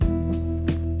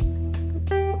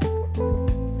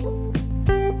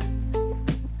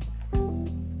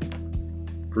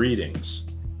Greetings.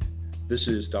 This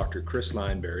is Dr. Chris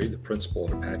Lineberry, the principal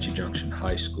at Apache Junction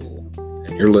High School,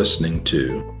 and you're listening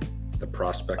to The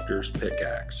Prospector's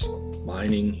Pickaxe,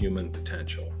 Mining Human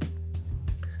Potential.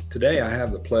 Today I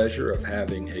have the pleasure of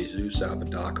having Jesus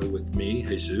Apodaca with me.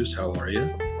 Jesus, how are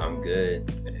you? I'm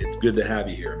good. It's good to have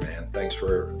you here, man. Thanks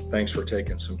for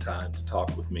taking some time to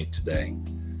talk with me today.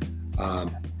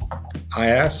 I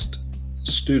asked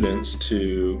students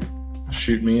to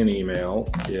shoot me an email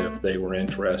if they were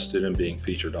interested in being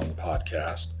featured on the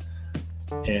podcast.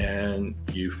 And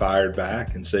you fired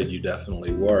back and said you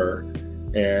definitely were,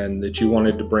 and that you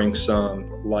wanted to bring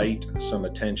some light, some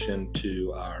attention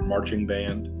to our marching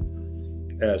band,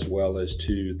 as well as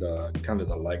to the kind of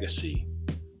the legacy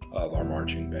of our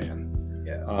marching band.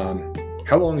 Yeah.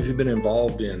 How long have you been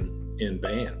involved in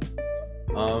band?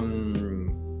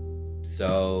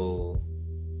 So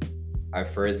I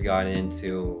first got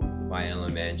into my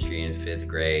elementary in 5th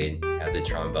grade as a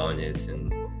trombonist,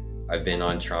 and I've been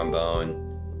on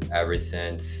trombone ever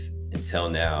since until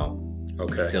now.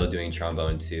 Okay. Still doing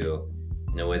trombone too.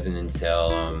 And it wasn't until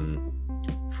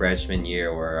freshman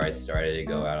year where I started to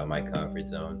go out of my comfort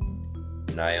zone.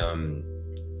 And I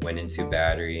went into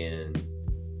battery and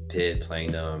pit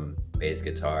playing bass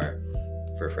guitar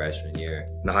for freshman year.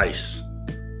 Nice.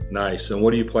 And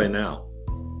what do you play now?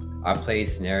 I play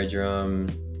snare drum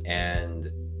and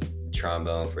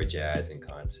trombone for jazz and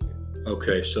concert.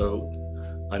 Okay, so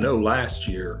I know last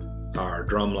year our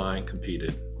drum line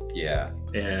competed. Yeah.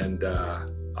 And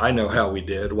I know how we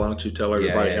did. Why don't you tell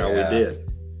everybody how we did?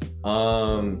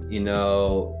 In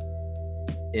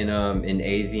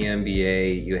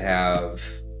AZMBA, you have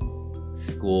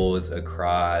schools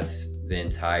across the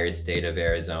entire state of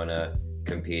Arizona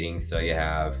competing. So you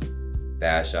have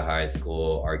Basha High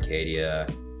School, Arcadia,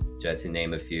 just to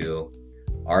name a few.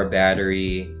 Our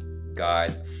battery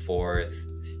got 4th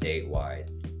statewide.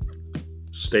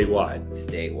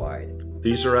 Statewide.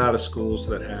 These are out of schools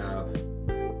that have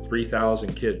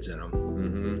 3,000 kids in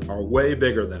them, are way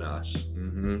bigger than us.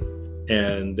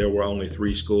 And there were only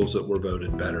 3 schools that were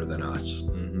voted better than us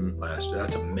last year.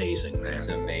 That's amazing, man. It's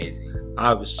amazing.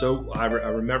 I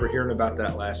remember hearing about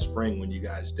that last spring when you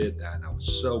guys did that, and I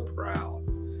was so proud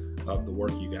of the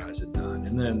work you guys had done.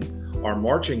 And then our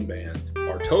marching band,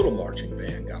 our total marching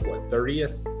band, got what,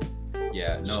 30th?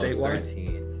 Yeah, no,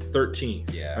 statewide?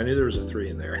 13th. Yeah. I knew there was a 3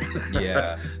 in there.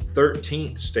 Yeah.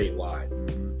 13th statewide.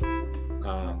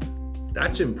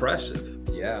 That's impressive.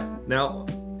 Yeah. Now,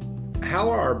 how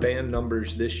are our band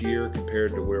numbers this year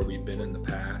compared to where we've been in the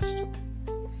past?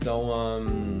 So,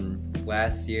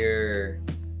 last year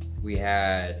we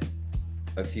had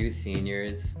a few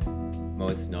seniors,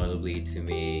 most notably to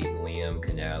me, Liam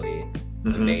Canali,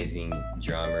 amazing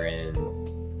drummer and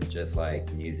just like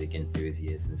music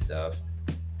enthusiast and stuff.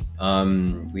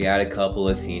 We had a couple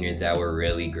of seniors that were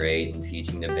really great in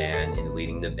teaching the band and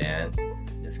leading the band.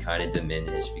 It's kind of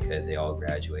diminished because they all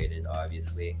graduated,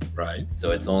 obviously. Right.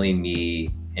 So it's only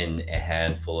me and a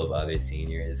handful of other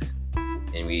seniors.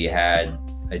 And we had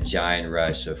a giant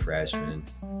rush of freshmen.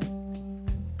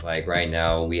 Like right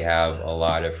now, we have a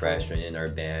lot of freshmen in our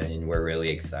band, and we're really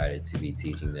excited to be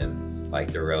teaching them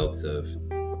like the ropes of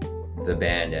the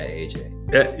band at AJ.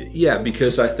 Yeah,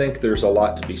 because I think there's a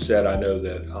lot to be said. I know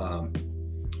that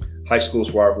high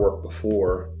schools where I've worked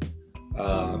before,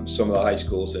 some of the high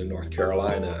schools in North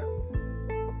Carolina,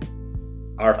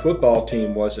 our football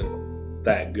team wasn't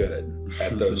that good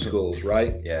at those schools,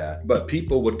 right? Yeah. But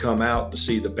people would come out to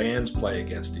see the bands play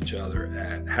against each other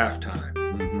at halftime.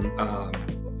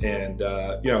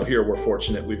 Here we're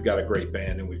fortunate. We've got a great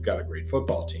band and we've got a great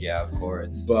football team. Yeah, of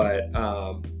course. But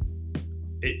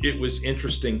it was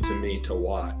interesting to me to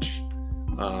watch.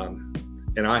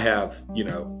 And I have,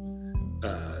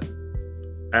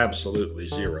 absolutely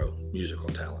zero musical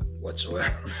talent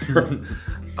whatsoever.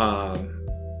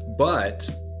 But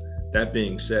that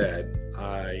being said,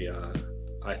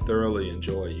 I thoroughly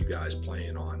enjoy you guys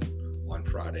playing on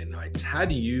Friday nights. How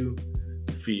do you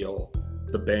feel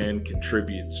the band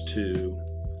contributes to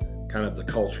kind of the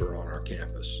culture on our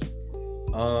campus?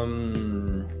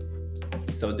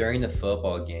 So during the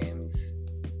football games,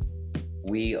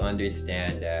 we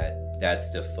understand that that's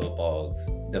the football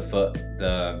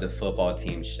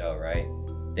team show, right?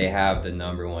 They have the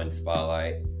number one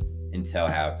spotlight until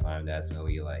halftime. That's when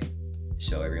we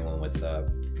show everyone what's up.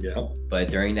 Yeah. But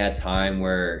during that time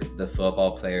where the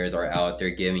football players are out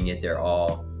there giving it their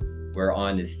all, we're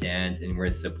on the stands and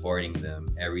we're supporting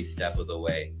them every step of the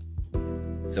way.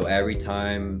 So every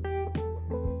time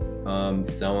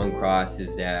someone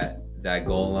crosses that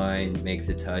goal line, makes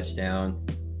a touchdown,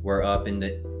 we're up in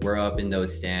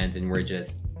those stands and we're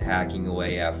just hacking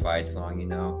away at fight song,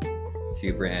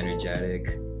 super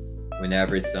energetic.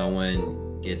 Whenever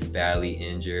someone gets badly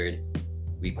injured,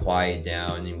 we quiet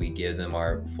down and we give them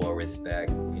our full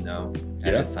respect,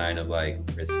 as a sign of like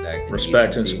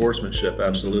respect and sportsmanship.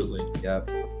 Absolutely. Yep.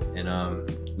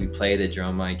 And we play the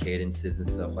drumline cadences and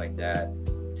stuff like that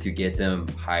to get them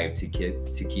hyped,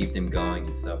 to keep them going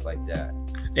and stuff like that.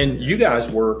 And you guys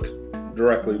work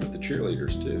directly with the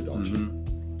cheerleaders too, don't you?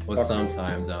 Well,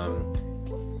 sometimes.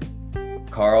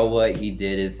 Carl, what he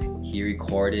did is he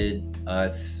recorded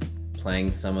us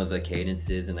playing some of the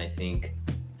cadences, and I think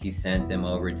he sent them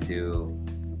over to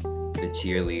the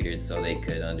cheerleaders so they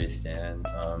could understand.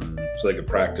 So they could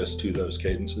practice to those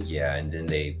cadences? Yeah, and then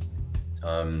they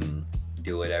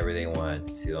do whatever they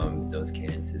want to those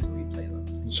cadences when we play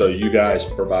them. So you guys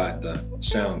provide the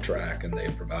soundtrack, and they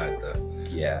provide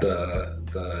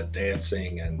the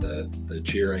dancing and the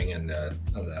cheering and the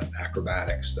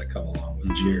acrobatics that come along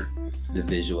with cheer. The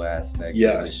visual aspects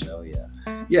of the show,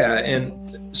 Yeah,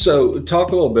 and so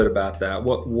talk a little bit about that.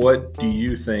 What do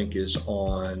you think is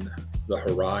on the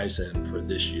horizon for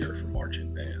this year for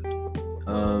marching band?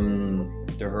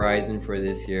 The horizon for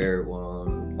this year,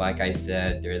 like I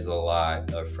said, there's a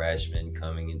lot of freshmen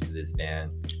coming into this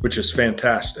band, which is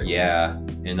fantastic. Yeah,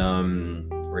 and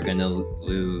we're gonna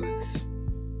lose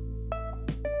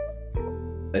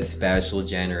a special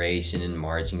generation in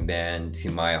marching band to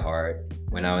my heart.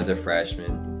 When I was a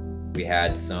freshman, we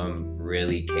had some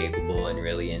really capable and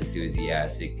really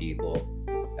enthusiastic people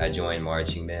that joined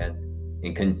marching band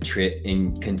and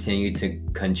continue to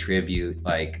contribute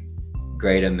like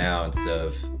great amounts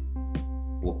of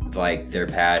like their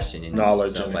passion and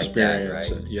knowledge stuff and like experience.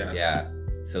 That, right? Yeah.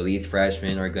 So these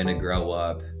freshmen are going to grow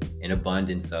up, an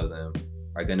abundance of them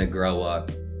are going to grow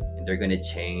up, and they're going to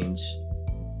change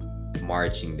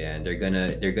marching band. They're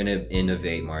gonna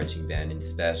innovate marching band in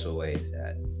special ways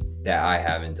that I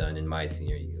haven't done in my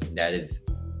senior year. That is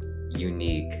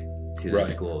unique to the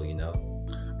school,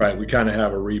 Right. We kind of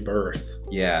have a rebirth.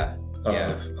 Yeah.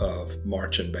 Of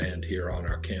marching band here on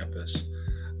our campus.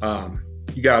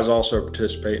 You guys also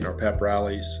participate in our pep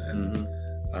rallies, and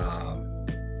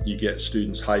you get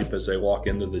students hype as they walk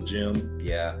into the gym.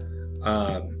 Yeah.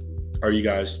 Are you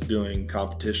guys doing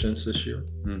competitions this year?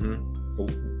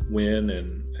 When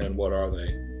and what are they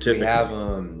typically?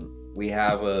 We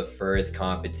have a first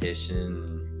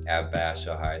competition at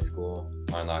Basho High School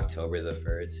on October the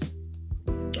 1st.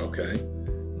 Okay.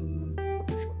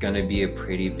 It's gonna be a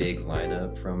pretty big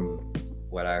lineup from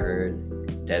what I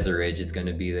heard. Desert Ridge is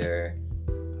gonna be there.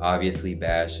 Obviously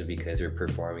Basho, because we're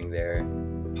performing there.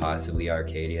 Possibly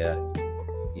Arcadia.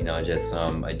 Just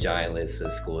a giant list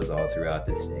of schools all throughout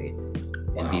the state.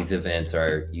 Wow. And these events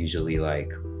are usually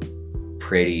like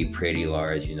pretty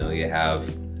large. You have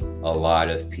a lot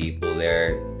of people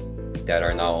there that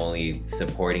are not only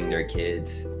supporting their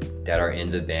kids, that are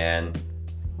in the band,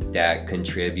 that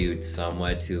contribute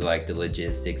somewhat to like the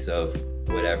logistics of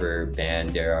whatever band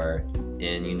they are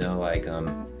in, like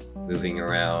moving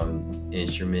around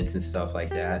instruments and stuff like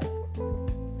that.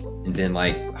 And then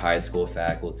like high school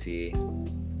faculty,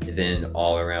 and then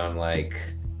all around like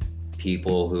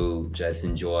people who just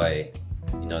enjoy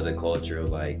the culture of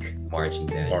like marching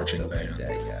band. Like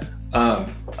that, yeah.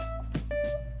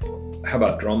 How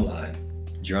about drumline?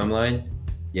 Drumline?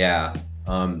 Yeah.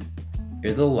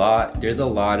 There's a lot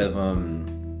of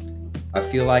I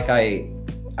feel like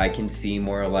I can see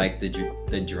more like the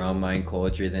drumline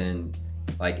culture than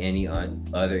like any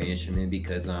other instrument,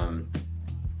 because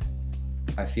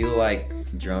I feel like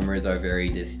drummers are very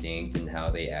distinct in how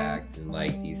they act in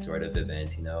like these sort of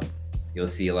events. You'll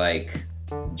see like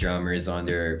drummers on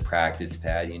their practice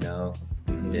pad,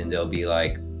 then they'll be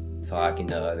like talking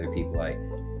to other people like,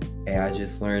 hey, I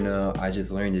just learned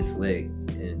this lick,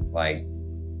 and like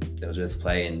they'll just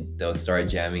play and they'll start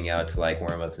jamming out to like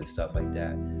warm-ups and stuff like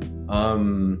that.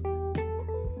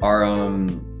 Our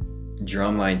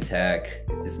drumline tech,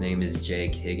 his name is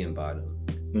Jake Higginbottom.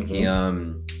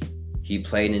 He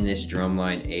played in this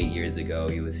drumline 8 years ago.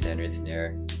 He was center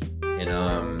snare,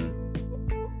 and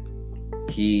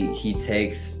he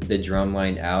takes the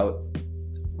drumline out,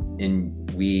 and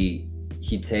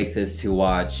he takes us to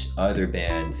watch other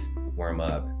bands warm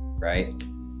up, right?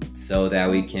 So that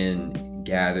we can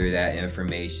gather that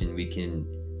information, we can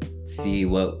see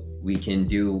what we can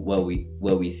do, what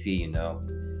we see,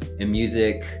 In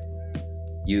music,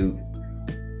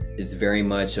 it's very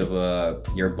much of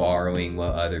you're borrowing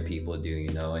what other people do,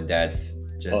 and that's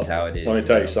just how it is. Let me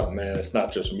tell you something, man. It's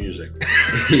not just music.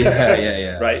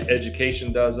 Yeah. Right?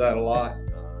 Education does that a lot.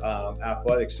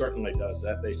 Athletics certainly does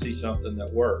that. They see something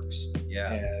that works,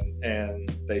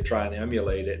 and they try and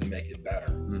emulate it and make it better.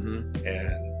 Mm-hmm.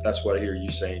 And that's what I hear you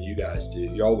saying you guys do.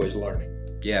 You're always learning.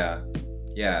 Yeah,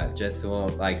 just to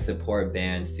like support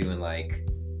bands too, and like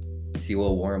see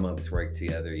what warm-ups work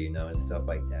together, you know, and stuff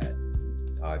like that.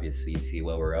 Obviously see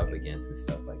what we're up against and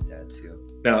stuff like that too.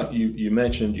 Now you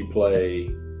mentioned you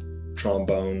play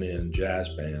trombone in jazz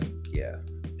band. Yeah.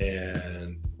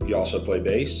 And you also play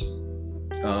bass?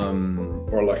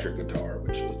 Or electric guitar,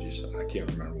 which did you say? I can't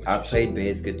remember which. I played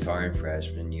bass guitar in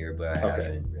freshman year, but I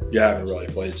haven't really. You haven't really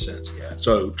played since. Yeah.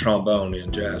 So trombone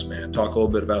in jazz band. Talk a little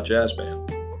bit about jazz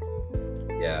band.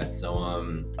 Yeah,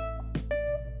 so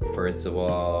first of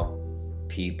all,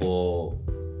 people,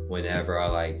 whenever I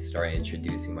like start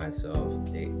introducing myself,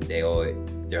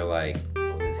 they're like,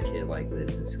 oh, this kid like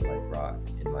listens to like rock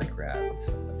and like rap and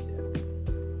stuff like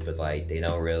that. But like they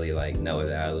don't really like know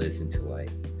that I listen to like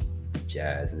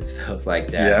jazz and stuff like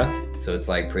that. Yeah. So it's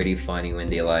like pretty funny when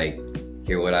they like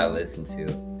hear what I listen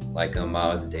to, like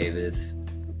Miles Davis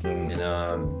and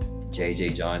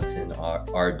JJ Johnson,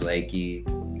 Art Blakey,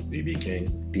 BB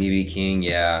King.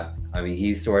 Yeah, I mean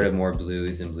he's sort of more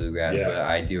blues and bluegrass, but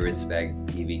I do respect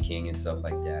BB King and stuff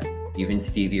like that. Even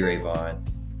Stevie Ray Vaughan,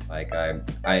 like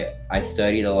I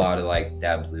studied a lot of like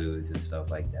that blues and stuff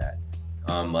like that.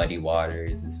 Muddy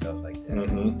Waters and stuff like that.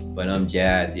 Mm-hmm. But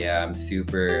jazz, yeah, I'm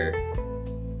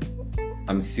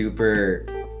super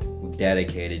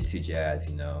dedicated to jazz,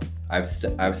 you know. I've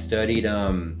studied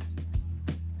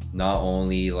not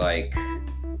only like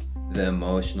the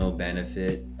emotional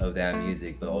benefit of that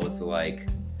music, but also like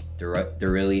the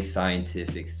really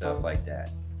scientific stuff like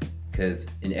that. Because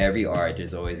in every art,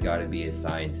 there's always got to be a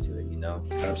science to it, you know.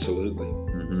 Absolutely.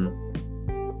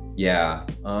 Mm-hmm. Yeah.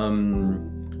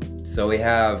 So we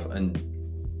have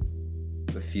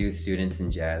a few students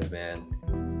in jazz band.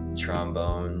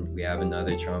 Trombone, we have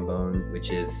another trombone,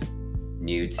 which is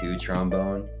new to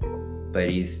trombone, but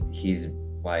he's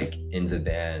like in the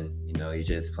band, you know, he's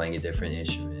just playing a different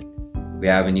instrument. We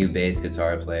have a new bass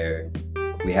guitar player,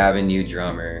 we have a new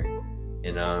drummer,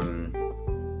 and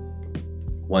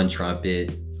one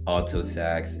trumpet, alto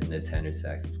sax, and the tenor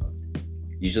saxophone.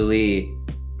 Usually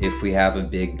if we have a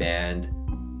big band,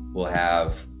 we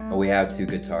have two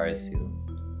guitarists too.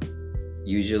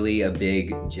 Usually a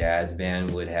big jazz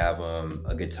band would have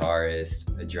a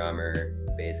guitarist, a drummer,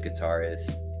 bass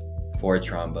guitarist, 4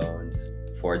 trombones,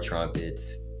 4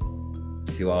 trumpets,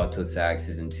 2 alto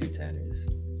saxes, and 2 tenors.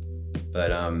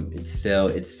 But it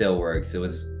still works.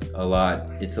 It's a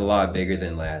lot bigger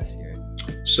than last year.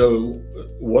 So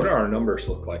what do our numbers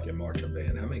look like in marching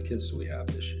band? How many kids do we have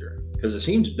this year? Because it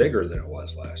seems bigger than it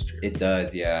was last year. It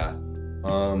does, yeah.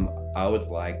 I would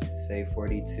like to say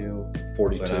 42.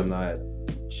 42. But I'm not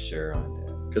sure on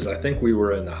that. Because I think we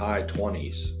were in the high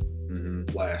 20s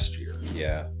last year.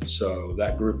 Yeah. So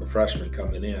that group of freshmen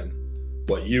coming in,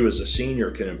 what you as a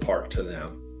senior can impart to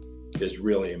them is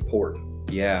really important.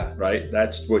 Yeah. Right?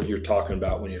 That's what you're talking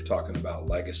about when you're talking about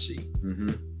legacy.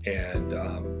 Mm-hmm. And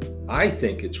I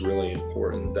think it's really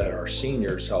important that our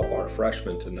seniors help our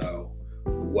freshmen to know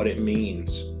what it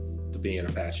means to be an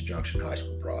Apache Junction High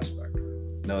School prospector.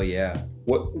 No, yeah.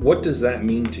 What does that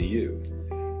mean to you?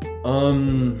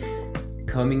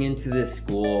 Coming into this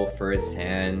school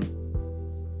firsthand,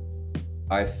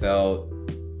 I felt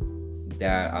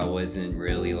that I wasn't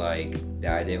really like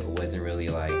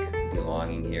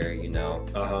belonging here, you know.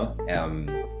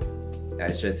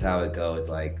 That's just how it goes,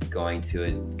 like going to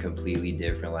a completely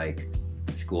different like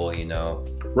school, you know.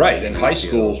 Right, and high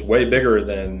school's way bigger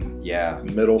than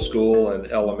middle school and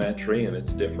elementary, and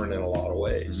it's different in a lot of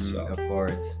ways. So. Of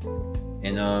course.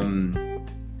 And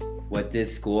what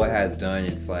this school has done,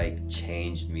 it's like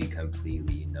changed me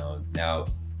completely, you know. Now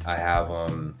I have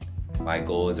my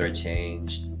goals are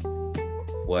changed.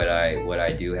 What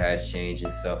I do has changed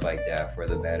and stuff like that for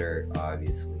the better,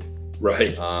 obviously.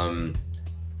 Right.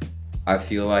 I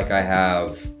feel like I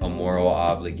have a moral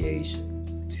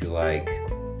obligation to like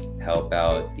help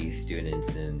out these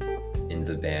students in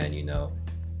the band, you know,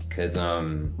 because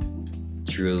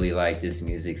truly like this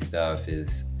music stuff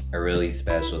is a really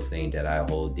special thing that I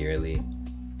hold dearly,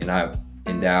 and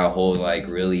that I hold like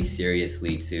really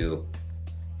seriously to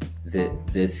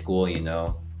this school, you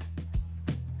know.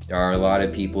 There are a lot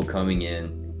of people coming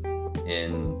in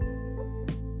and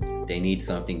they need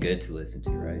something good to listen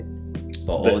to, right?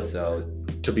 But also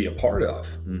to be a part of,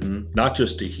 not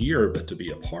just to hear, but to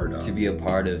be a part of. To be a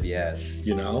part of, yes.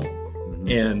 You know,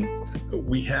 and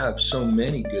we have so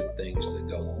many good things that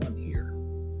go on here.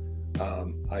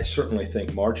 I certainly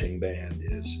think marching band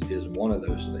is one of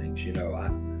those things. You know,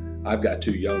 I've got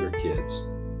 2 younger kids,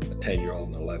 a 10-year-old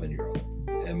and an 11-year-old,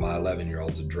 and my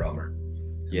 11-year-old's a drummer.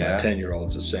 Yeah. My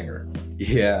 10-year-old's a singer.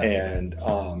 Yeah. And,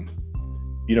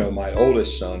 you know, my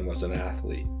oldest son was an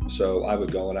athlete. So I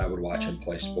would go and I would watch him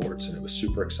play sports, and it was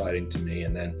super exciting to me.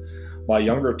 And then my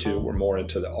younger two were more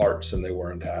into the arts than they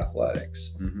were into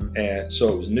athletics. Mm-hmm. And so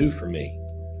it was new for me.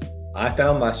 I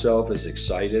found myself as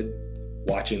excited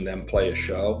watching them play a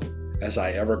show as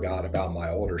I ever got about my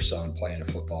older son playing a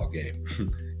football game,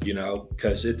 you know,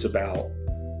 because it's about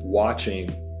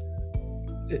watching.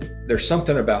 There's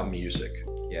something about music.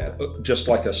 Yeah. Just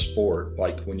like a sport,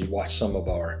 like when you watch some of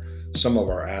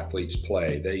our athletes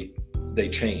play, they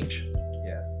change.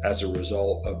 Yeah. As a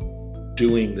result of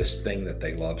doing this thing that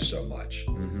they love so much,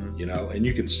 Mm-hmm. you know, and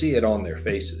you can see it on their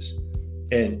faces,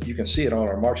 and you can see it on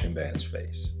our marching band's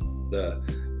face.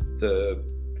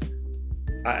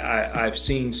 I've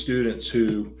seen students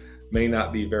who may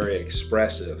not be very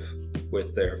expressive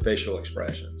with their facial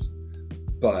expressions,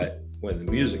 but when the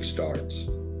music starts,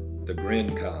 the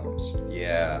grin comes.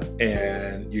 Yeah.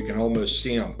 And you can almost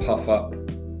see them puff up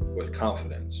with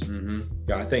confidence. Mm-hmm.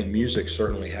 Yeah, I think music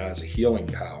certainly has a healing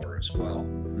power as well.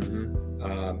 Mm-hmm.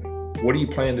 What do you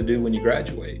plan to do when you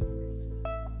graduate?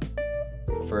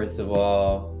 First of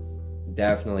all,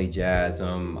 definitely jazz.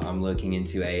 I'm looking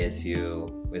into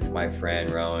ASU with my friend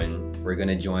Rowan. We're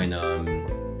gonna join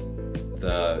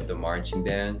the marching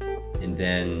band, and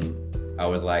then I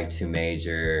would like to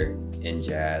major in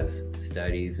jazz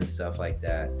studies and stuff like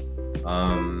that.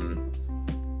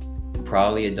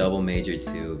 Probably a double major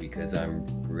too, because I'm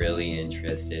really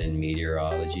interested in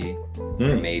meteorology,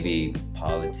 or maybe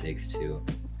politics too,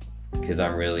 because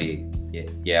I'm really,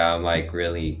 I'm like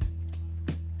really,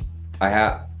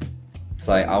 it's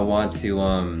like I want to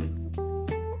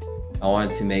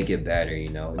make it better, you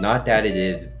know, not that it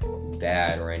is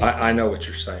bad or anything. I know what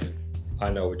you're saying.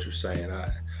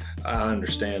 I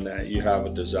understand that you have a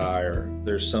desire.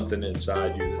 There's something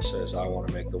inside you that says, I want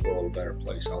to make the world a better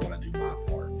place. I want to do my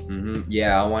part. Mm-hmm.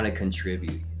 Yeah, I want to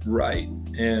contribute. Right.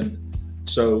 And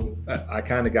so I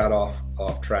kind of got off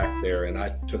track there, and I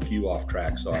took you off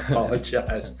track, so I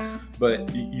apologize.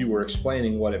 But you were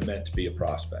explaining what it meant to be a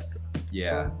prospector.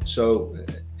 Yeah. So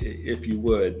if you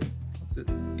would,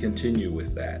 continue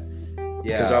with that.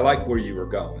 Yeah. Because I like where you were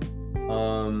going.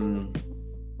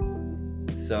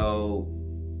 So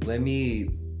let me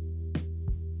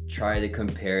try to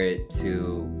compare it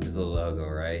to the logo,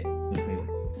 right?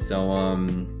 Mm-hmm. So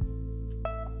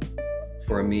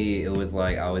for me, it was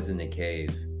like I was in a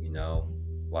cave, you know,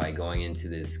 like going into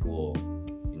this school,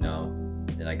 you know,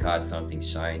 then I caught something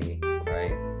shiny,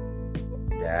 right?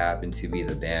 That happened to be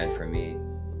the band for me.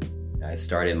 And I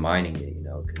started mining it, you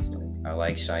know, because like I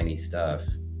like shiny stuff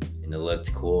and it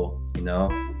looked cool, you know.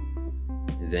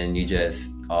 And then you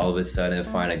just all of a sudden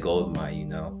find a gold mine, you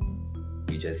know.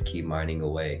 You just keep mining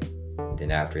away.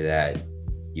 Then after that,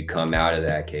 you come out of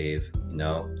that cave, you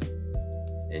know,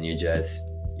 and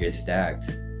you're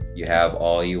stacked. You have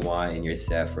all you want and you're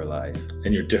set for life.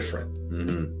 And you're different.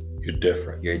 Mm-hmm. You're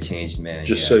different. You're a changed man.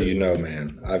 Just so you know,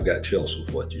 man, I've got chills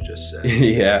with what you just said.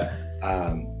 Yeah.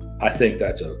 I think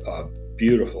that's a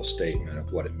beautiful statement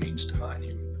of what it means to mine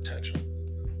human potential.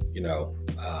 You know,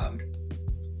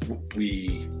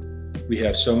 we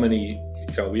have so many,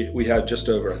 you know, we have just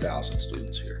over 1,000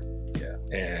 students here. Yeah.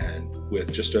 And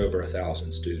with just over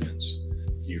 1,000 students,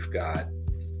 you've got,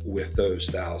 with those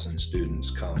 1,000 students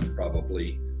come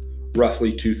probably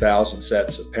roughly 2,000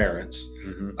 sets of parents.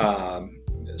 Mm-hmm.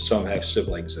 Some have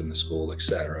siblings in the school,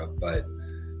 etc. But,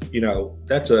 you know,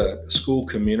 that's a school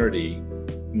community,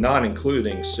 not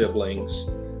including siblings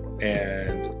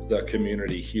and the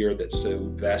community here that's so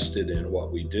vested in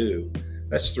what we do.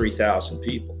 That's 3,000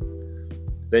 people.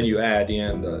 Then you add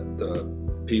in the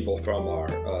people from our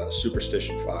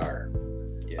Superstition Fire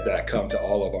that come to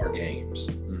all of our games.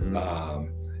 Mm-hmm.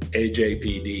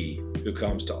 AJPD, who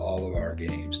comes to all of our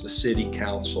games, the city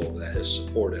council that has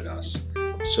supported us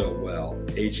so well,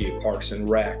 AG Parks and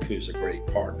Rec, who's a great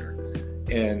partner.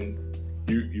 And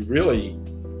you really,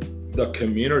 the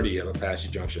community of Apache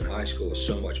Junction High School is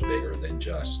so much bigger than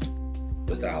just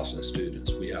the 1,000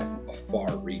 students. We have a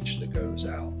far reach that goes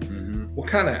out. Mm-hmm. What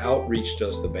kind of outreach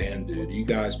does the band do? Do you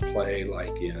guys play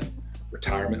like in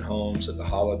retirement homes at the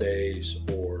holidays,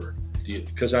 or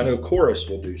because I know chorus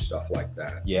will do stuff like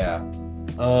that? Yeah.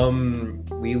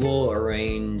 We will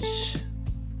arrange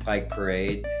like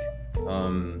parades,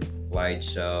 light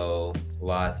show,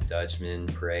 Lost Dutchman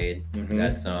parade. Mm-hmm.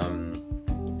 That's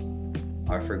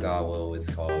I forgot what it was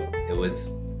called. It was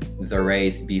the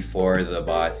race before the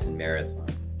Boston Marathon.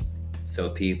 So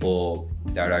people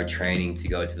that are training to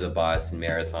go to the Boston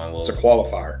Marathon will. It's a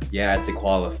qualifier. Yeah, it's a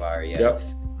qualifier. Yes. Yep.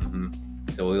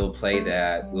 Mm-hmm. So we'll play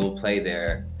that. We'll play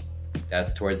there.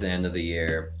 That's towards the end of the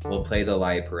year. We'll play the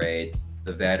light parade,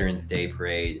 the Veterans Day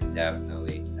parade,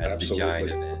 definitely. That's a giant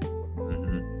event.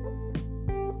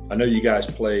 I know you guys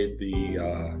played the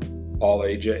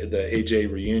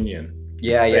AJ reunion.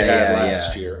 Yeah,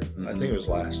 last year. I think it was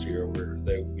last year where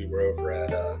we were over at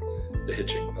the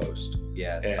hitching post.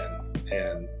 Yes.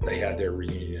 And they had their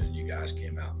reunion, and you guys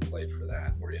came out and played for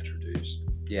that. Were introduced.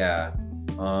 Yeah.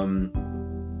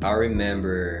 I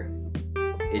remember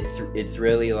it's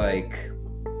really like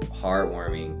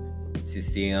heartwarming to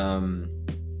see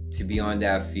to be on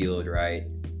that field, right?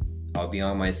 I'll be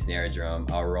on my snare drum.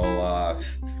 I'll roll off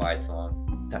fight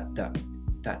song, da da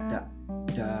da da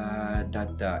da da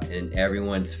da, and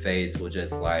everyone's face will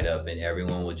just light up, and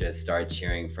everyone will just start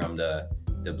cheering from the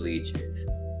bleachers.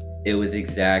 It was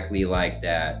exactly like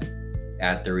that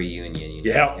at the reunion. You know?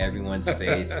 Yeah. Everyone's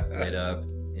face lit up,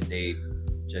 and they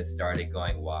just started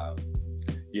going wild.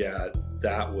 Yeah,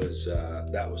 that was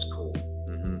cool.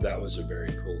 That was a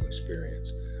very cool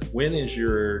experience. When is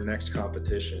your next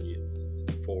competition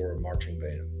for marching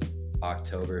band?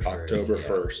 October 1st. October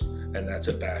 1st, and that's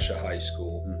at Basha High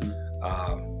School.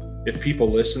 If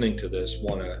people listening to this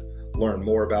want to learn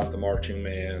more about the marching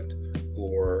band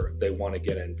or they want to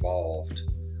get involved,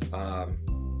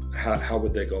 how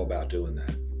would they go about doing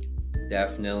that?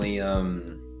 Definitely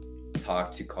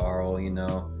talk to Carl, you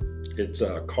know. It's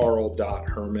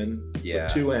Carl.Herman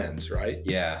with 2 N's, right?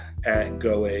 Yeah. At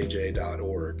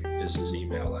goaj.org is his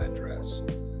email address.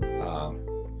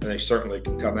 And they certainly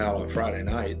can come out on Friday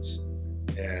nights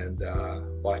and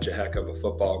watch a heck of a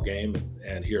football game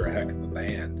and hear a heck of a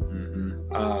band.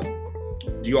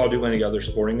 Do you all do any other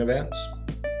sporting events?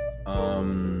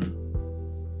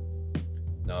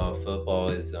 No, football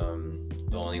is the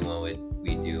only one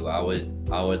we do. I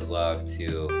would love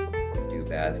to do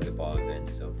basketball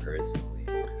events though, personally.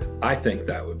 I think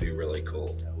that would be really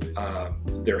cool.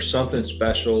 There's something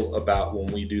special about when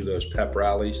we do those pep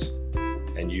rallies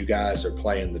and you guys are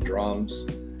playing the drums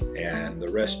and the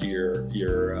rest of your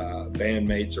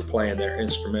bandmates are playing their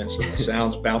instruments and the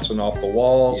sound's bouncing off the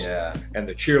walls, and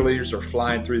the cheerleaders are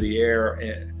flying through the air,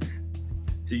 and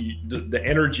the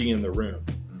energy in the room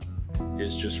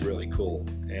is just really cool.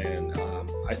 And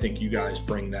I think you guys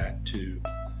bring that to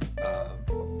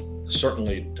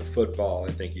certainly to football.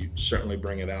 I think you certainly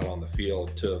bring it out on the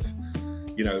field to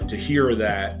hear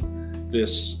that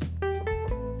this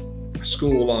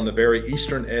school on the very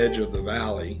eastern edge of the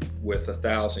valley with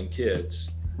 1,000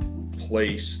 kids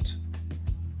placed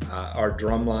our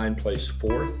drum line placed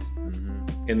 4th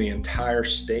in the entire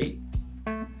state,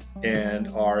 and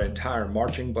our entire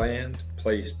marching band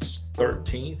placed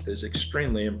 13th is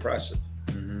extremely impressive.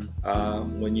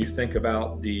 When you think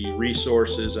about the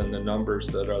resources and the numbers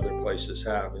that other places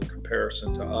have in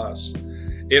comparison to us,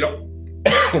 it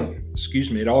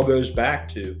all goes back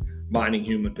to mining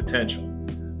human potential,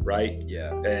 right?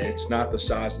 Yeah. It's not the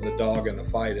size of the dog in the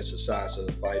fight, it's the size of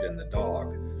the fight in the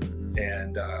dog.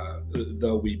 And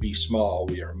though we be small,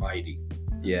 we are mighty.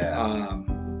 Yeah.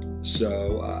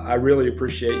 So I really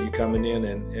appreciate you coming in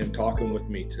and talking with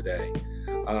me today.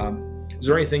 Is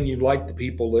there anything you'd like the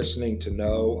people listening to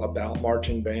know about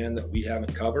marching band that we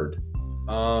haven't covered?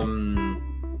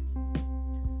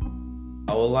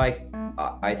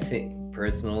 I think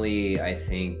personally, I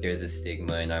think there's a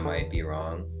stigma, and I might be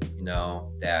wrong,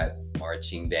 that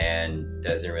marching band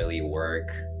doesn't really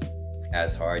work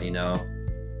as hard,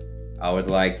 I would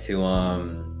like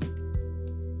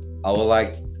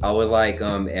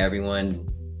everyone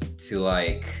to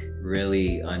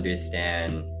really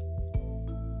understand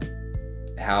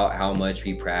how much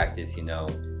we practice.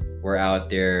 We're out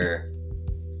there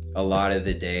a lot of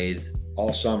the days,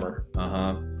 all summer,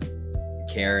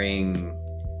 carrying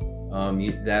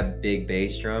that big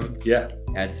bass drum.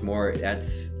 That's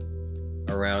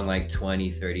around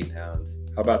 20-30 pounds.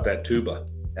 How about that tuba?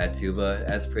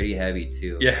 That's pretty heavy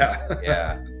too.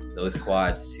 Yeah. Those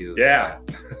quads too. Yeah.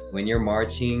 When you're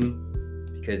marching,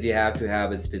 because you have to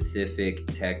have a specific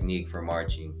technique for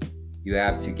marching, you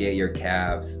have to get your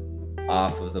calves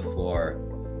off of the floor,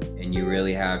 and you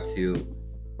really have to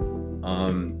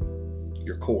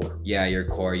your core. Yeah, your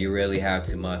core. You really have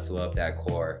to muscle up that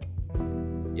core.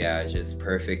 Yeah, just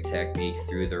perfect technique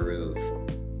through the roof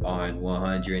on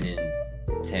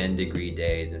 110-degree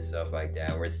days and stuff like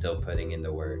that. We're still putting in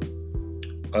the work.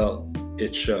 Well,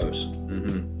 it shows.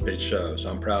 It shows.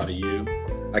 I'm proud of you.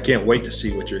 I can't wait to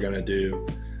see what you're going to do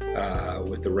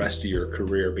with the rest of your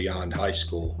career beyond high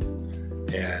school.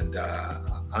 And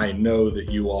I know that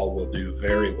you all will do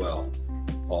very well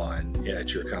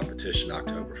at your competition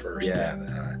October 1st. Yeah.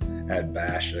 At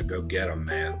Basha. Go get them,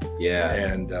 man. Yeah.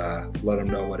 And let them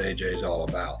know what AJ is all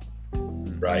about.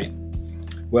 Right?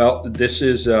 Well, this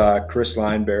is Chris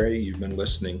Lineberry. You've been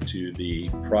listening to the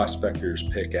Prospectors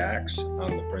Pickaxe.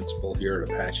 I'm the principal here at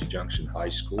Apache Junction High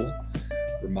School,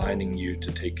 reminding you to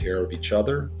take care of each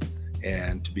other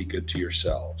and to be good to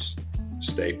yourselves.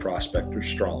 Stay prospector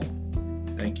strong.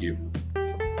 Thank you.